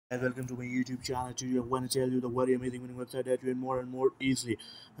Welcome to my YouTube channel. Today I want to tell you the very amazing winning website that you win more and more easily.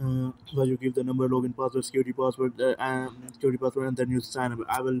 Where you give the number, login password, security password, and then you sign up.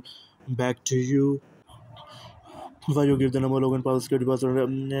 I will back to you. Where you give the number, login password, security password,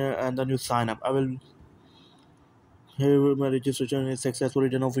 and then you sign up. I will. Here, my registration is successful.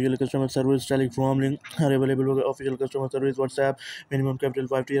 Return official customer service telegram link are available. Official customer service WhatsApp. Minimum capital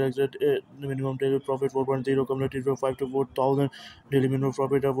 5 tier exit. Minimum daily profit 4.0. Cumulative for 5 to 4,000. Daily minimum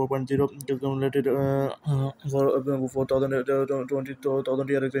profit of 4.0. Cumulated for 4,000 20,000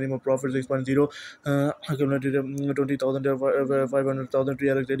 TRX. Minimum profit 6.0. Accumulated 20,000 500,000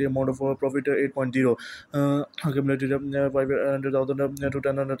 TRX. Daily amount of profit 8.0. Accumulated 500,000 to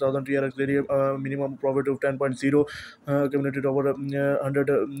 10,000 TRX. Daily minimum profit of 10.0. Accumulated over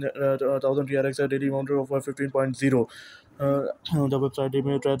 100,000 TRX daily amount of 15.0. The website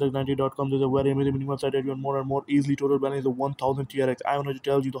TRX19.com is a very amazing mini website that you want more and more easily. Total balance of 1,000 TRX. I want to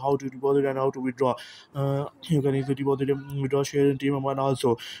tell you how to deposit and how to withdraw. You can easily deposit and withdraw share in team and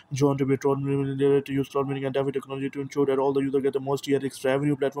also join to withdraw to use cloud mining and debit technology to ensure that all the users get the most TRX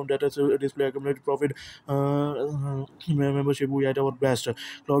revenue. Platform data display accumulated profit. Membership we at our best.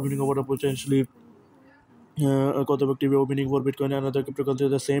 Cloud mining over potentially cost-effective opening for Bitcoin and other cryptocurrencies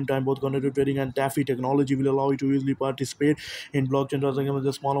at the same time. Both quantitative trading and DeFi technology will allow you to easily participate in blockchain transactions with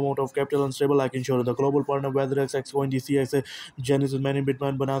a small amount of capital and stable like insurance. The global partner WeatherX, Xcoin, DCX, Genesis, Mining,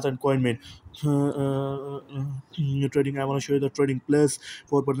 Bitcoin, Binance, and CoinMint. Trading. I want to show you the trading plus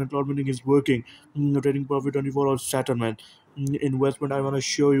 4% cloud mining is working. Trading profit 24 hours settlement. Investment. I want to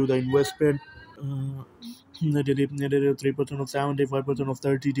show you the investment. Uh, Negative 3% of 7 day, 5% of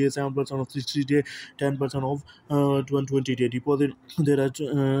 30 days, 7% of 60 day, 10% of 120 day deposit. There are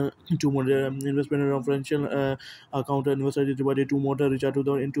two more investment and financial account and investor is divided two more recharge to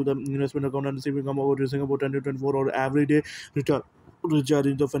the into the investment account and receiving income about using about 10 to 24 or every day recharge.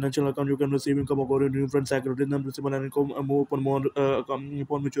 Recharging the financial account, you can receive income according to different cycle. Rhythm, principal, and income move upon more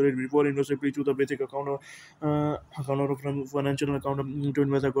upon maturity. Before investing, please choose the basic account account or from financial account to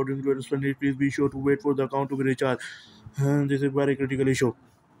invest according to your spending. Please be sure to wait for the account to be recharged. This is very critical issue.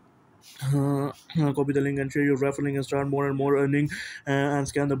 Copy the link and share your referral and start more and more earning and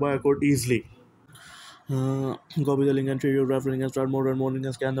scan the barcode easily. Copy the link and share your referral and start more and more earning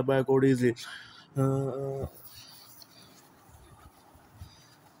and scan the barcode easily. Uh,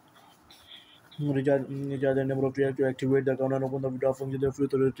 recharge the number of tiers to activate the account and open the withdraw function. The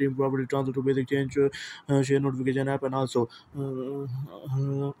future retrieve property transfer to basic change share notification app and also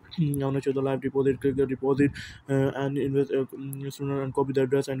now show the live deposit. Click the deposit and invest sooner and copy the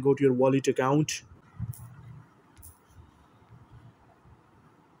address and go to your wallet account.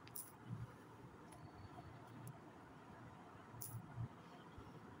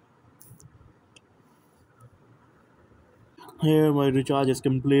 Here my recharge is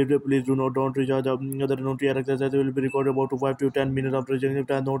complete. Please do not don't recharge other no TRX access will be recorded about to 5 to 10 minutes after recharging. If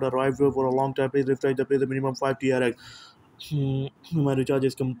it has not arrived for a long time, please refresh the pay the minimum 5 TRX. My recharge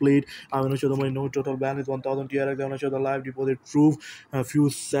is complete. I want to show them my no total balance 1,000 TRX. I want to show the live deposit proof. A few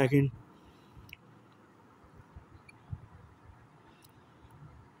seconds.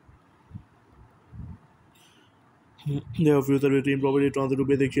 Their future routine property transfer to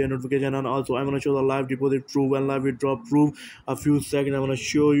basic share notification and also I want to show the live deposit proof and live withdraw proof. A few seconds. I want to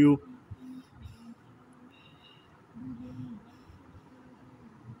show you.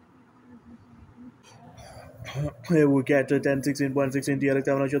 Here we get 1016.16 TRX.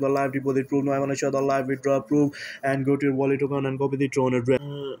 I want to show the live deposit proof. Now I want to show the live withdraw proof and go to your wallet account and copy the Tron address.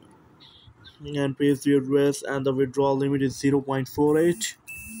 And paste the address and the withdrawal limit is 0.48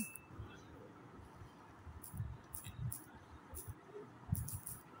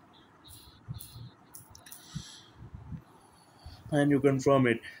 and you confirm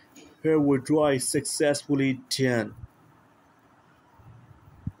it. Here withdrawal is successfully done.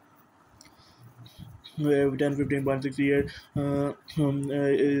 1015.68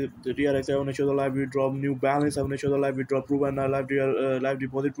 the TRX. I want to show the live withdraw new balance. I want to show the live withdraw proof and live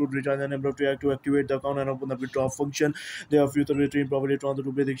deposit proof. Recharge the number of TRX to activate the account and open the withdraw function. They have future retrieve property transfer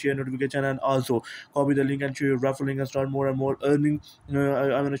to basic share notification and also copy the link and share your referral link and start more and more earning.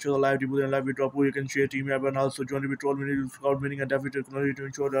 I want to show the live deposit and live withdraw proof. You can share team app and also join the withdrawal winning cloud winning and debit technology to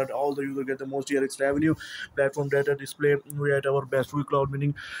ensure that all the users get the most TRX revenue. Platform data display we at our best. We cloud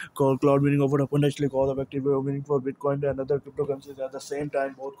winning cloud winning over potentially cost-effective way of winning for Bitcoin and other cryptocurrencies at the same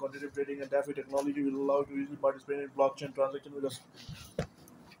time. Both quantitative trading and DeFi technology will allow you to easily participate in blockchain transaction with us.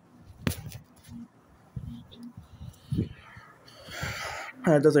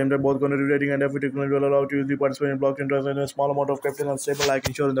 At the same time, both quantitative trading and DeFi technology will allow you to easily participate in blockchain transaction with a small amount of capital and stable like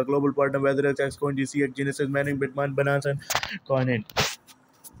insurance. The global partner, whether it's Xcoin, DCX, Genesis, Mining, Bitcoin, Binance, and Coinit.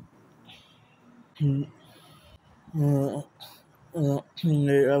 Uh,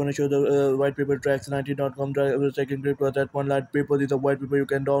 I want to show the white paper TRX19.com second crypto at that one light paper. This is a white paper. You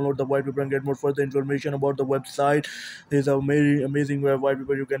can download the white paper and get more further information about the website. This is a very amazing white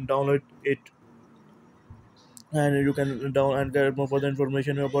paper. You can download it and you can down and get more further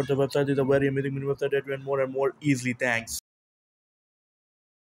information about the website. This is a very amazing website that you can more and more easily. Thanks.